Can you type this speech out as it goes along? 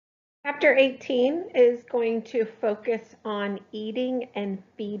Chapter 18 is going to focus on eating and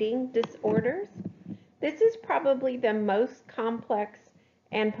feeding disorders. This is probably the most complex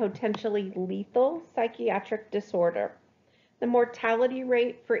and potentially lethal psychiatric disorder. The mortality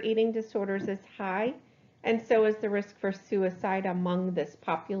rate for eating disorders is high, and so is the risk for suicide among this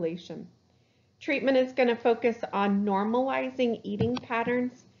population. Treatment is going to focus on normalizing eating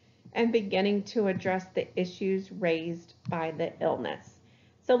patterns and beginning to address the issues raised by the illness.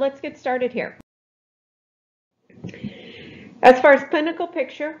 So let's get started here. As far as clinical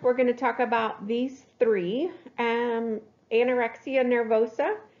picture, we're going to talk about these three. Anorexia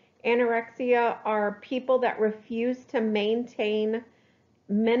nervosa. Anorexia are people that refuse to maintain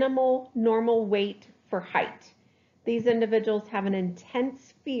minimal normal weight for height. These individuals have an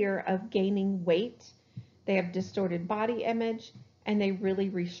intense fear of gaining weight. They have distorted body image, and they really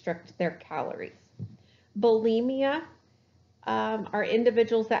restrict their calories. Bulimia are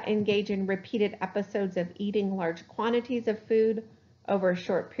individuals that engage in repeated episodes of eating large quantities of food over a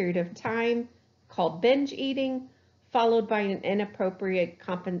short period of time, called binge eating, followed by an inappropriate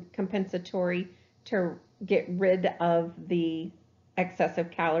compensatory to get rid of the excessive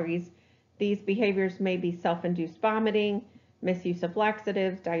calories. These behaviors may be self-induced vomiting, misuse of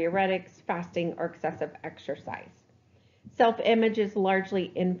laxatives, diuretics, fasting, or excessive exercise. Self-image is largely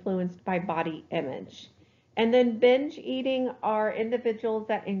influenced by body image. And then binge eating are individuals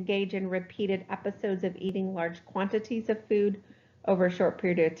that engage in repeated episodes of eating large quantities of food over a short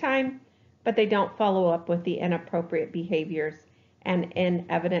period of time, but they don't follow up with the inappropriate behaviors and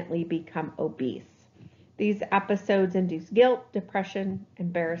inevitably become obese. These episodes induce guilt, depression,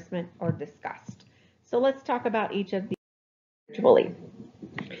 embarrassment, or disgust. So let's talk about each of these individually.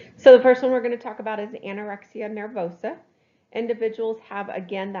 So the first one we're going to talk about is anorexia nervosa. Individuals have,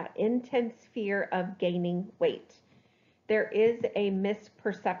 again, that intense fear of gaining weight. There is a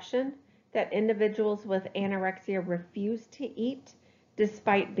misperception that individuals with anorexia refuse to eat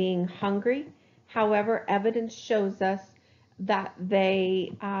despite being hungry. However, evidence shows us that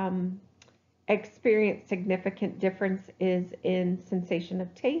they experience significant differences in sensation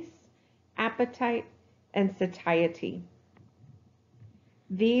of taste, appetite, and satiety.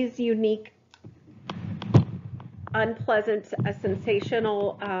 These unique unpleasant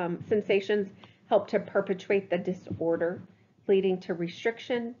sensations help to perpetuate the disorder, leading to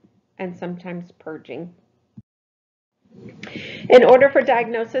restriction and sometimes purging. In order for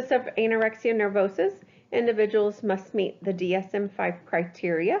diagnosis of anorexia nervosa, individuals must meet the DSM-5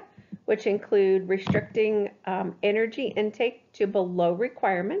 criteria, which include restricting energy intake to below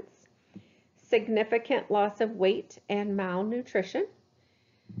requirements, significant loss of weight and malnutrition,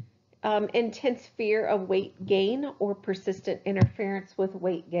 intense fear of weight gain or persistent interference with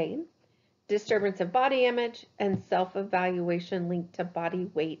weight gain, disturbance of body image, and self-evaluation linked to body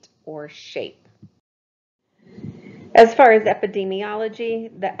weight or shape. As far as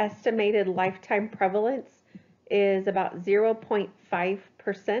epidemiology, the estimated lifetime prevalence is about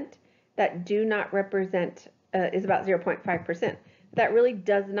 0.5% that do not represent, is about 0.5%. That really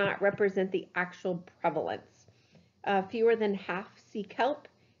does not represent the actual prevalence. Fewer than half seek help,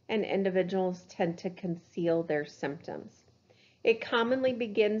 and individuals tend to conceal their symptoms. It commonly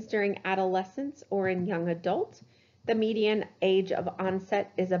begins during adolescence or in young adult. The median age of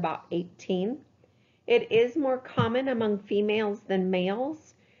onset is about 18. It is more common among females than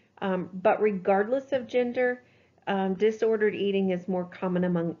males, but regardless of gender, disordered eating is more common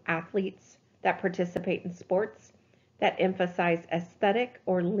among athletes that participate in sports that emphasize aesthetic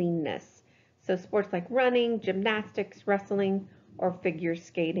or leanness. So sports like running, gymnastics, wrestling, or figure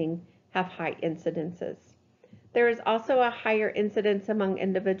skating have high incidences. There is also a higher incidence among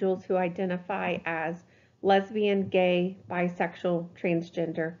individuals who identify as lesbian, gay, bisexual,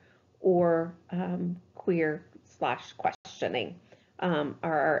 transgender, or queer/questioning,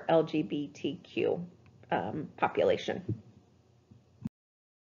 our LGBTQ population.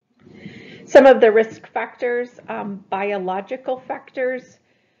 Some of the risk factors, biological factors.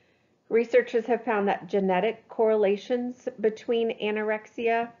 Researchers have found that genetic correlations between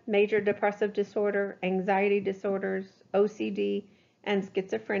anorexia, major depressive disorder, anxiety disorders, OCD, and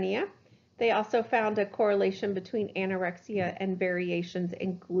schizophrenia. They also found a correlation between anorexia and variations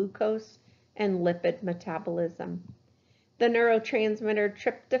in glucose and lipid metabolism. The neurotransmitter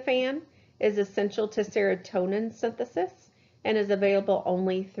tryptophan is essential to serotonin synthesis and is available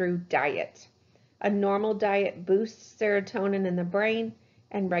only through diet. A normal diet boosts serotonin in the brain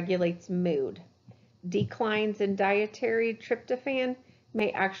and regulates mood. Declines in dietary tryptophan may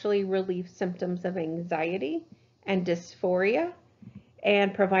actually relieve symptoms of anxiety and dysphoria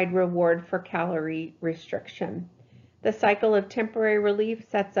and provide reward for calorie restriction. The cycle of temporary relief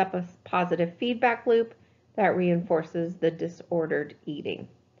sets up a positive feedback loop that reinforces the disordered eating.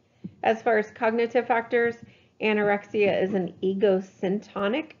 As far as cognitive factors, anorexia is an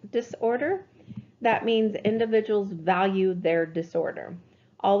egosyntonic disorder. That means individuals value their disorder.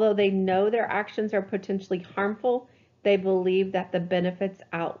 Although they know their actions are potentially harmful, they believe that the benefits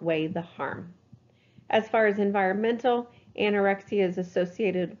outweigh the harm. As far as environmental, anorexia is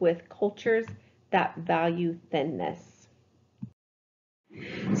associated with cultures that value thinness.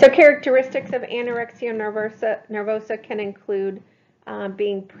 So characteristics of anorexia nervosa can include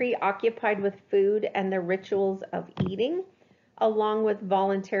being preoccupied with food and the rituals of eating, along with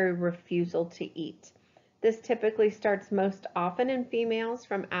voluntary refusal to eat. This typically starts most often in females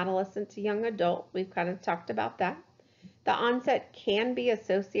from adolescent to young adult. We've kind of talked about that. The onset can be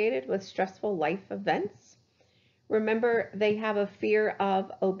associated with stressful life events. Remember, they have a fear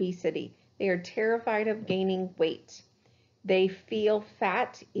of obesity. They are terrified of gaining weight. They feel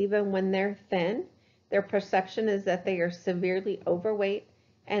fat even when they're thin. Their perception is that they are severely overweight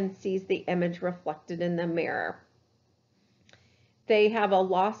and sees the image reflected in the mirror. They have a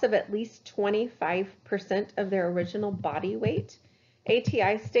loss of at least 25% of their original body weight.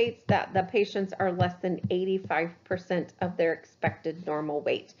 ATI states that the patients are less than 85% of their expected normal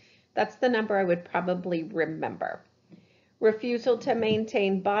weight. That's the number I would probably remember. Refusal to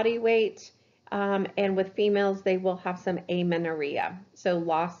maintain body weight, and with females, they will have some amenorrhea, so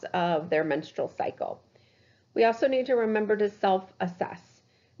loss of their menstrual cycle. We also need to remember to self-assess.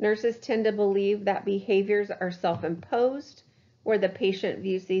 Nurses tend to believe that behaviors are self-imposed, where the patient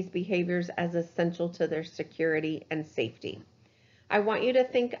views these behaviors as essential to their security and safety. I want you to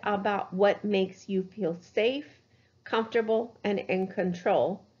think about what makes you feel safe, comfortable, and in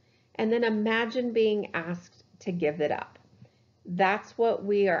control, and then imagine being asked to give it up. That's what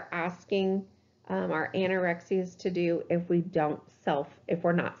we are asking our anorexias to do if we're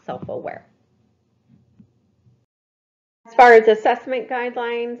not self-aware. As far as assessment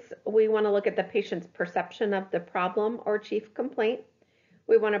guidelines, we want to look at the patient's perception of the problem or chief complaint.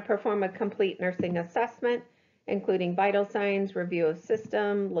 We want to perform a complete nursing assessment, including vital signs, review of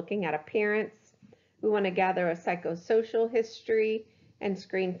system, looking at appearance. We want to gather a psychosocial history and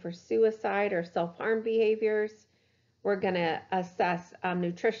screen for suicide or self-harm behaviors. We're going to assess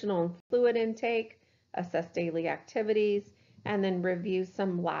nutritional and fluid intake, assess daily activities, and then review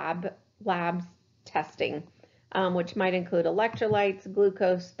some labs testing, which might include electrolytes,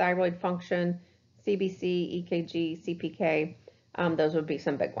 glucose, thyroid function, CBC, EKG, CPK. Those would be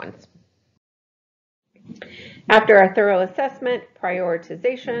some big ones. After a thorough assessment,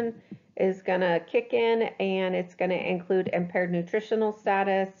 prioritization is going to kick in, and it's going to include impaired nutritional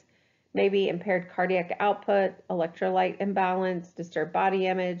status, maybe impaired cardiac output, electrolyte imbalance, disturbed body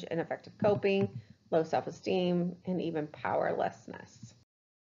image, ineffective coping, low self-esteem, and even powerlessness.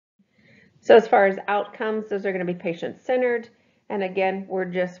 So as far as outcomes, those are going to be patient-centered. And again, we're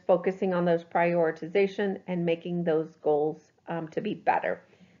just focusing on those prioritization and making those goals to be better.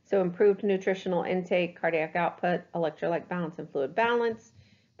 So improved nutritional intake, cardiac output, electrolyte balance and fluid balance,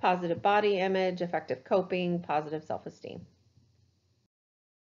 positive body image, effective coping, positive self-esteem.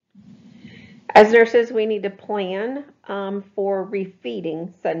 As nurses, we need to plan for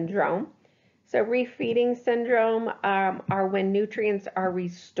refeeding syndrome. So refeeding syndrome are when nutrients are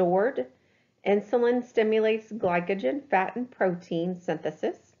restored. Insulin stimulates glycogen, fat, and protein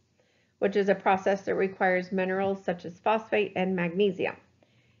synthesis, which is a process that requires minerals such as phosphate and magnesium.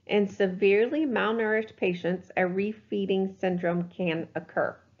 In severely malnourished patients, a refeeding syndrome can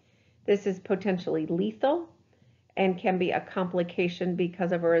occur. This is potentially lethal and can be a complication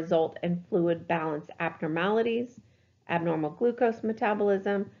because of a result in fluid balance abnormalities, abnormal glucose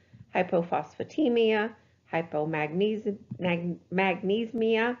metabolism, hypophosphatemia,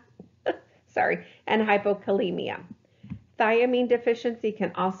 hypomagnesemia, and hypokalemia. Thiamine deficiency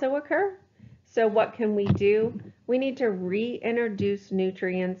can also occur. So what can we do? We need to reintroduce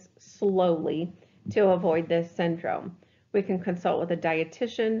nutrients slowly to avoid this syndrome. We can consult with a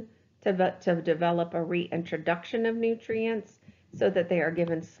dietitian to develop a reintroduction of nutrients so that they are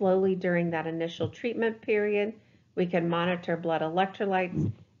given slowly during that initial treatment period. We can monitor blood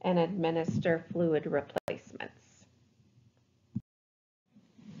electrolytes and administer fluid replacements.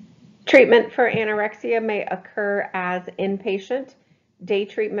 Treatment for anorexia may occur as inpatient, day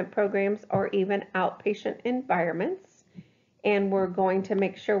treatment programs, or even outpatient environments. And we're going to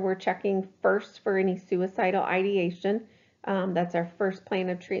make sure we're checking first for any suicidal ideation. That's our first plan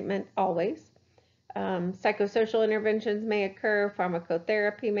of treatment always. Psychosocial interventions may occur,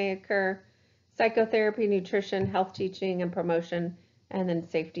 pharmacotherapy may occur, psychotherapy, nutrition, health teaching and promotion, and then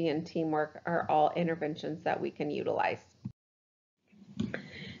safety and teamwork are all interventions that we can utilize.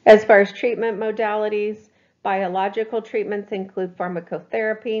 As far as treatment modalities, biological treatments include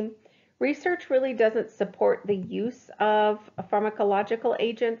pharmacotherapy. Research really doesn't support the use of pharmacological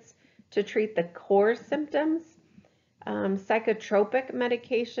agents to treat the core symptoms. Psychotropic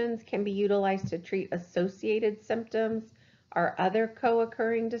medications can be utilized to treat associated symptoms or other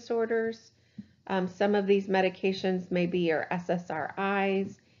co-occurring disorders. Some of these medications may be your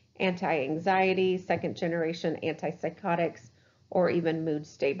SSRIs, anti-anxiety, second-generation antipsychotics, or even mood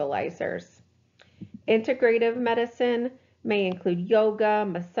stabilizers. Integrative medicine may include yoga,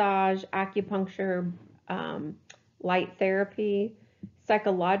 massage, acupuncture, light therapy,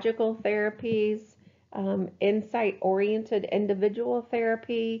 psychological therapies, insight-oriented individual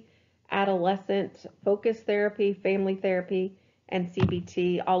therapy, adolescent focus therapy, family therapy, and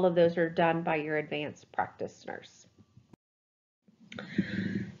CBT. All of those are done by your advanced practice nurse.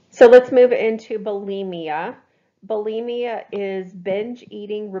 So let's move into bulimia. Bulimia is binge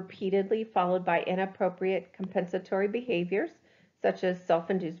eating repeatedly followed by inappropriate compensatory behaviors such as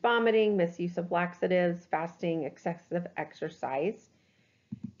self-induced vomiting, misuse of laxatives, fasting, excessive exercise.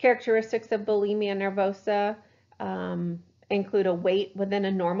 Characteristics of bulimia nervosa include a weight within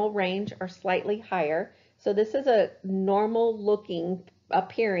a normal range or slightly higher. So this is a normal looking,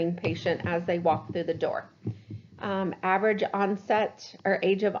 appearing patient as they walk through the door. Average onset or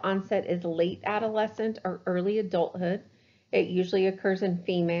age of onset is late adolescent or early adulthood. It usually occurs in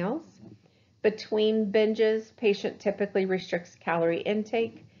females. Between binges, patient typically restricts calorie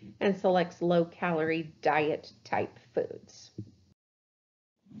intake and selects low-calorie diet type foods.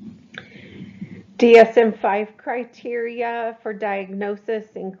 DSM-5 criteria for diagnosis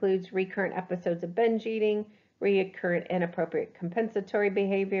includes recurrent episodes of binge eating, recurrent inappropriate compensatory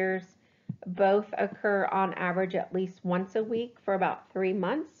behaviors. Both occur on average at least once a week for about 3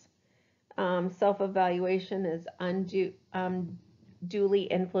 months. Self-evaluation is unduly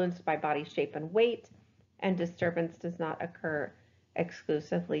influenced by body shape and weight, and disturbance does not occur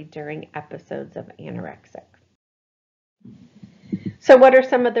exclusively during episodes of anorexic. So what are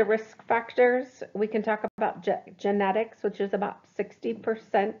some of the risk factors? We can talk about genetics, which is about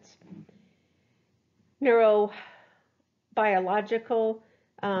 60%. Neurobiological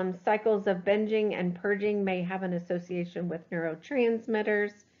cycles of binging and purging may have an association with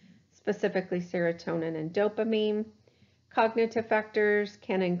neurotransmitters, specifically serotonin and dopamine. Cognitive factors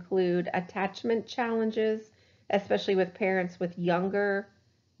can include attachment challenges, especially with parents with younger,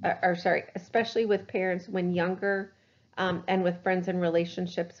 especially with parents when younger, and with friends and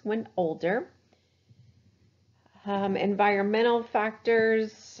relationships when older. Environmental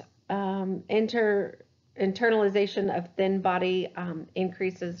factors, internalization of thin body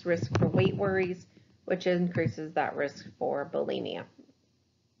increases risk for weight worries, which increases that risk for bulimia.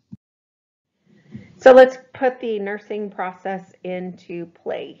 So let's put the nursing process into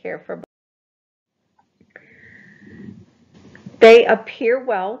play here. They appear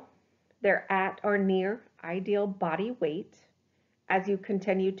well. They're at or near ideal body weight. As you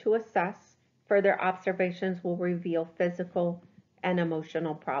continue to assess, further observations will reveal physical and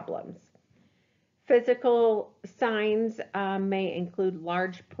emotional problems. Physical signs may include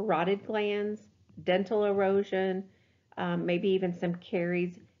large parotid glands, dental erosion, maybe even some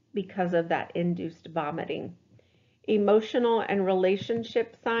caries because of that induced vomiting. Emotional and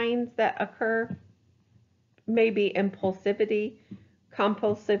relationship signs that occur may be impulsivity,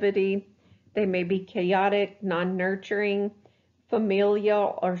 compulsivity. They may be chaotic, non-nurturing,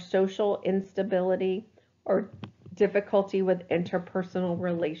 familial or social instability, or difficulty with interpersonal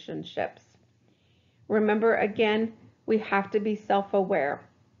relationships. Remember, again, we have to be self-aware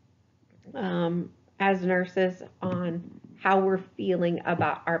as nurses on how we're feeling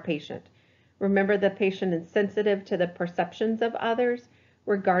about our patient. Remember, the patient is sensitive to the perceptions of others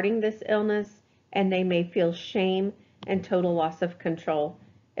regarding this illness, and they may feel shame and total loss of control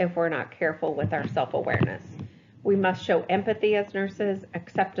if we're not careful with our self-awareness. We must show empathy as nurses,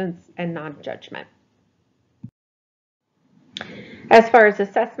 acceptance, and non-judgment. As far as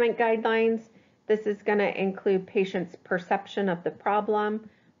assessment guidelines, this is going to include patient's perception of the problem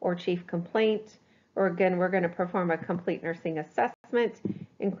or chief complaint. Or again, we're going to perform a complete nursing assessment,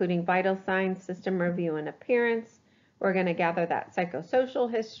 including vital signs, system review, and appearance. We're going to gather that psychosocial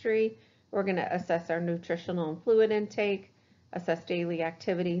history. We're going to assess our nutritional and fluid intake, assess daily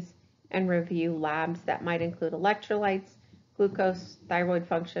activities, and review labs that might include electrolytes, glucose, thyroid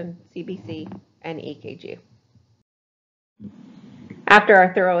function, CBC, and EKG. After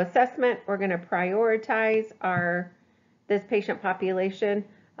our thorough assessment, we're going to prioritize this patient population.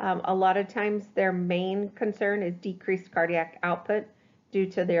 A lot of times their main concern is decreased cardiac output. due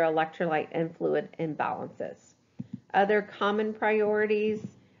to their electrolyte and fluid imbalances. Other common priorities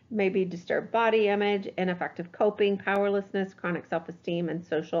may be disturbed body image, ineffective coping, powerlessness, chronic self-esteem, and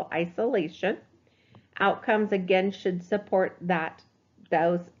social isolation. Outcomes, again, should support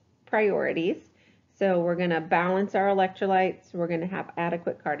those priorities. So we're going to balance our electrolytes. We're going to have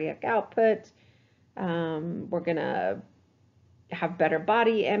adequate cardiac output. We're going to have better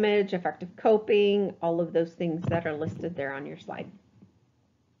body image, effective coping, all of those things that are listed there on your slide.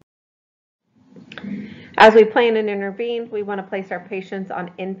 As we plan and intervene, we want to place our patients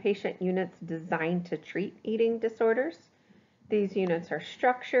on inpatient units designed to treat eating disorders. These units are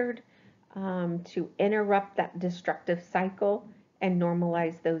structured to interrupt that destructive cycle and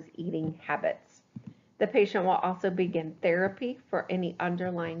normalize those eating habits. The patient will also begin therapy for any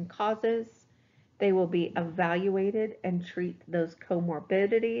underlying causes. They will be evaluated and treat those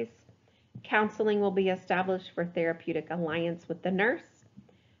comorbidities. Counseling will be established for therapeutic alliance with the nurse.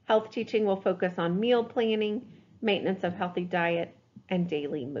 Health teaching will focus on meal planning, maintenance of healthy diet, and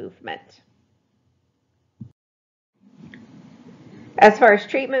daily movement. As far as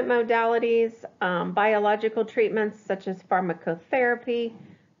treatment modalities, biological treatments such as pharmacotherapy,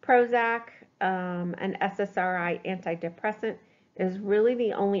 Prozac, and SSRI antidepressant is really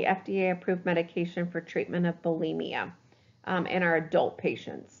the only FDA-approved medication for treatment of bulimia in our adult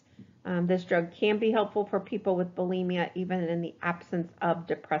patients. This drug can be helpful for people with bulimia even in the absence of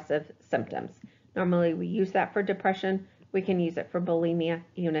depressive symptoms. Normally we use that for depression. We can use it for bulimia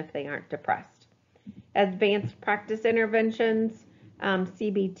even if they aren't depressed. Advanced practice interventions,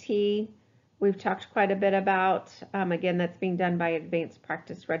 CBT, we've talked quite a bit about. Again, that's being done by advanced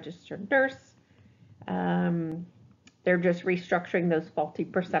practice registered nurse. They're just restructuring those faulty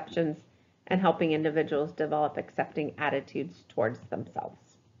perceptions and helping individuals develop accepting attitudes towards themselves.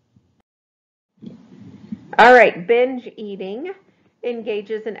 All right, binge eating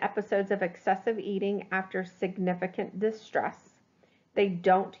engages in episodes of excessive eating after significant distress. They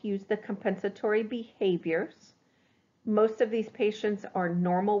don't use the compensatory behaviors. Most of these patients are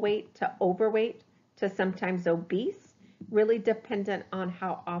normal weight to overweight to sometimes obese, really dependent on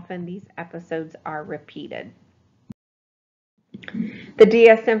how often these episodes are repeated. The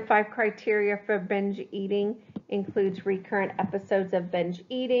DSM-5 criteria for binge eating includes recurrent episodes of binge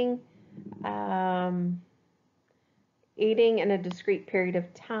eating, eating in a discrete period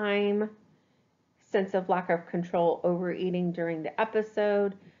of time, sense of lack of control, overeating during the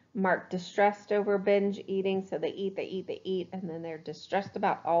episode, marked distress over binge eating, so they eat, and then they're distressed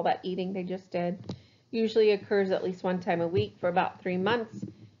about all that eating they just did. Usually occurs at least one time a week for about 3 months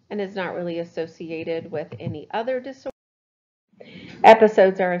and is not really associated with any other disorder.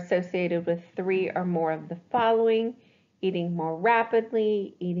 Episodes are associated with 3 or more of the following: eating more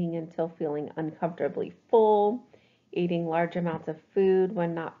rapidly, eating until feeling uncomfortably full, eating large amounts of food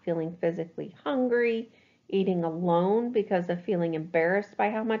when not feeling physically hungry, eating alone because of feeling embarrassed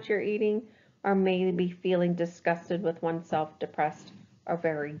by how much you're eating, or maybe feeling disgusted with oneself, depressed, or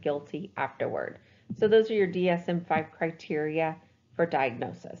very guilty afterward. So those are your DSM-5 criteria for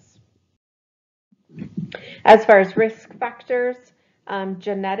diagnosis. As far as risk factors,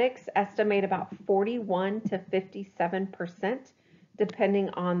 genetics estimate about 41 to 57%, depending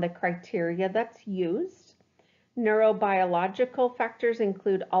on the criteria that's used. Neurobiological factors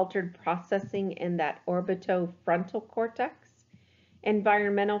include altered processing in that orbitofrontal cortex.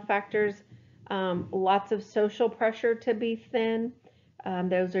 Environmental factors, lots of social pressure to be thin.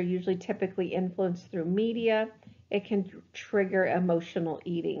 Those are usually typically influenced through media. It can trigger emotional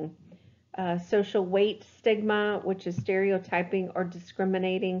eating. Social weight stigma, which is stereotyping or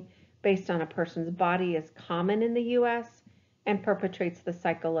discriminating based on a person's body, is common in the U.S. and perpetuates the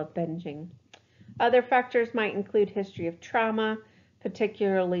cycle of binging. Other factors might include history of trauma,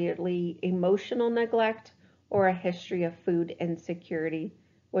 particularly emotional neglect, or a history of food insecurity,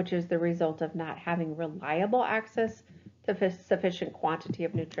 which is the result of not having reliable access to sufficient quantity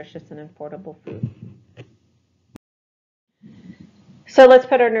of nutritious and affordable food. So let's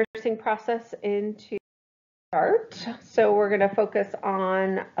put our nursing process into start. So we're going to focus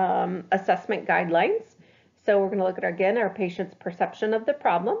on assessment guidelines. So we're going to look at, again, our patient's perception of the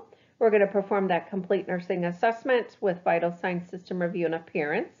problem. We're going to perform that complete nursing assessment with vital signs, system review, and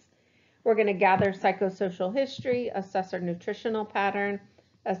appearance. We're going to gather psychosocial history, assess our nutritional pattern,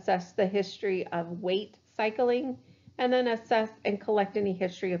 assess the history of weight cycling, and then assess and collect any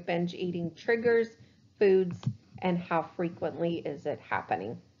history of binge eating triggers, foods, and how frequently is it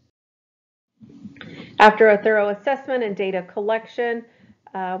happening. After a thorough assessment and data collection,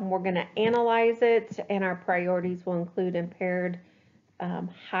 we're going to analyze it, and our priorities will include impaired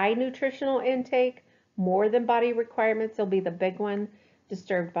high nutritional intake, more than body requirements will be the big one,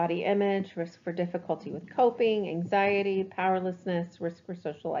 disturbed body image, risk for difficulty with coping, anxiety, powerlessness, risk for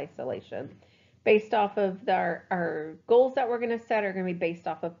social isolation. Based off of our goals that we're going to set are going to be based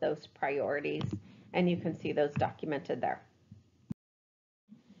off of those priorities, and you can see those documented there.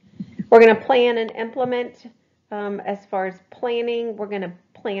 We're going to plan and implement. As far as planning, we're going to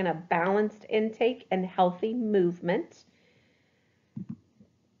plan a balanced intake and healthy movement.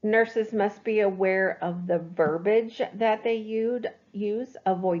 Nurses must be aware of the verbiage that they use.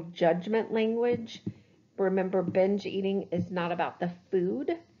 Avoid judgment language. Remember, binge eating is not about the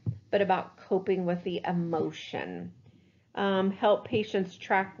food, but about coping with the emotion. Help patients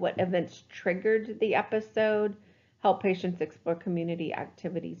track what events triggered the episode. Help patients explore community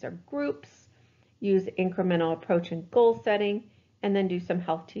activities or groups. Use incremental approach and goal setting, and then do some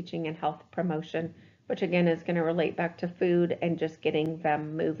health teaching and health promotion, which again is going to relate back to food and just getting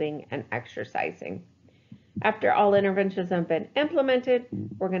them moving and exercising. After all interventions have been implemented,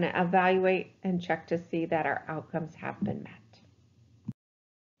 we're going to evaluate and check to see that our outcomes have been met.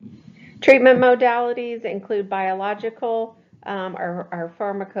 Treatment modalities include biological or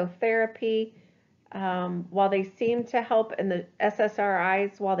pharmacotherapy. While they seem to help in the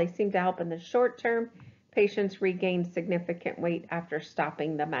SSRIs, while they seem to help in the short term, patients regain significant weight after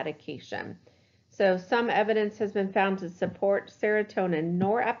stopping the medication. So some evidence has been found to support serotonin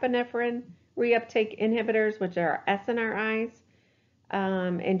norepinephrine reuptake inhibitors, which are SNRIs,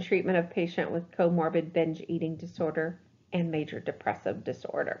 in treatment of patient with comorbid binge eating disorder and major depressive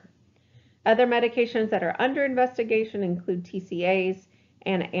disorder. Other medications that are under investigation include TCAs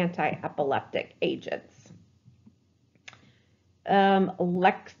and anti-epileptic agents.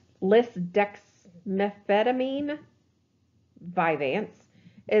 Lisdexamfetamine, Vyvanse,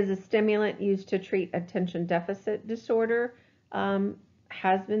 is a stimulant used to treat attention deficit disorder,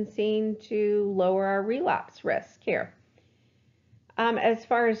 has been seen to lower our relapse risk here. As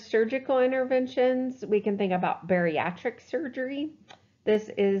far as surgical interventions, we can think about bariatric surgery. This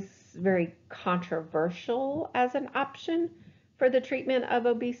is very controversial as an option for the treatment of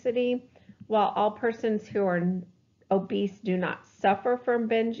obesity. While all persons who are obese do not suffer from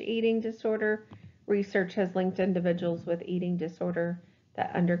binge eating disorder, research has linked individuals with eating disorder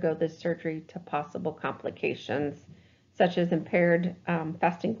that undergo this surgery to possible complications, such as impaired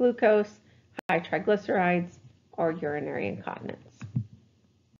fasting glucose, high triglycerides, or urinary incontinence.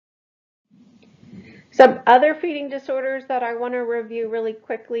 Some other feeding disorders that I want to review really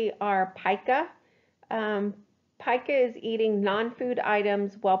quickly are pica. Pica is eating non-food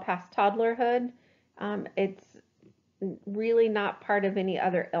items well past toddlerhood. It's really not part of any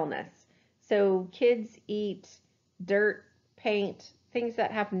other illness. So kids eat dirt, paint, things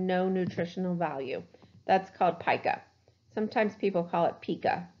that have no nutritional value. That's called pica. Sometimes people call it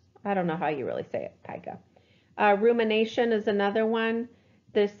pica. I don't know how you really say it, pica. Rumination is another one.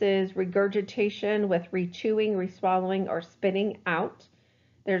 This is regurgitation with rechewing, reswallowing, or spitting out.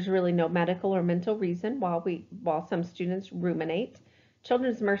 There's really no medical or mental reason while some students ruminate.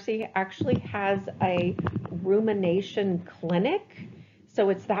 Children's Mercy actually has a rumination clinic, so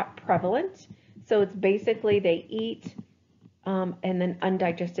it's that prevalent. So it's basically they eat and then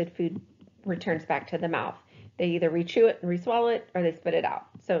undigested food returns back to the mouth. They either rechew it and reswallow it, or they spit it out.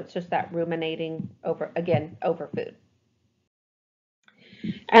 So it's just that ruminating over food.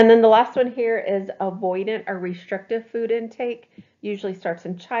 And then the last one here is avoidant or restrictive food intake. Usually starts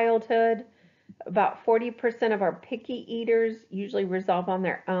in childhood. About 40% of our picky eaters usually resolve on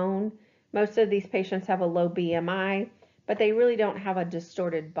their own. Most of these patients have a low BMI, but they really don't have a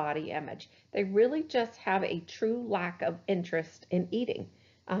distorted body image. They really just have a true lack of interest in eating.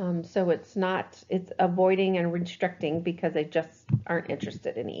 So it's avoiding and restricting because they just aren't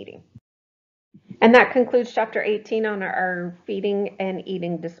interested in eating. And that concludes chapter 18 on our feeding and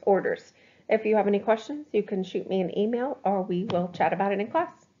eating disorders. If you have any questions, you can shoot me an email or we will chat about it in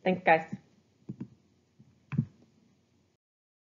class. Thanks, guys.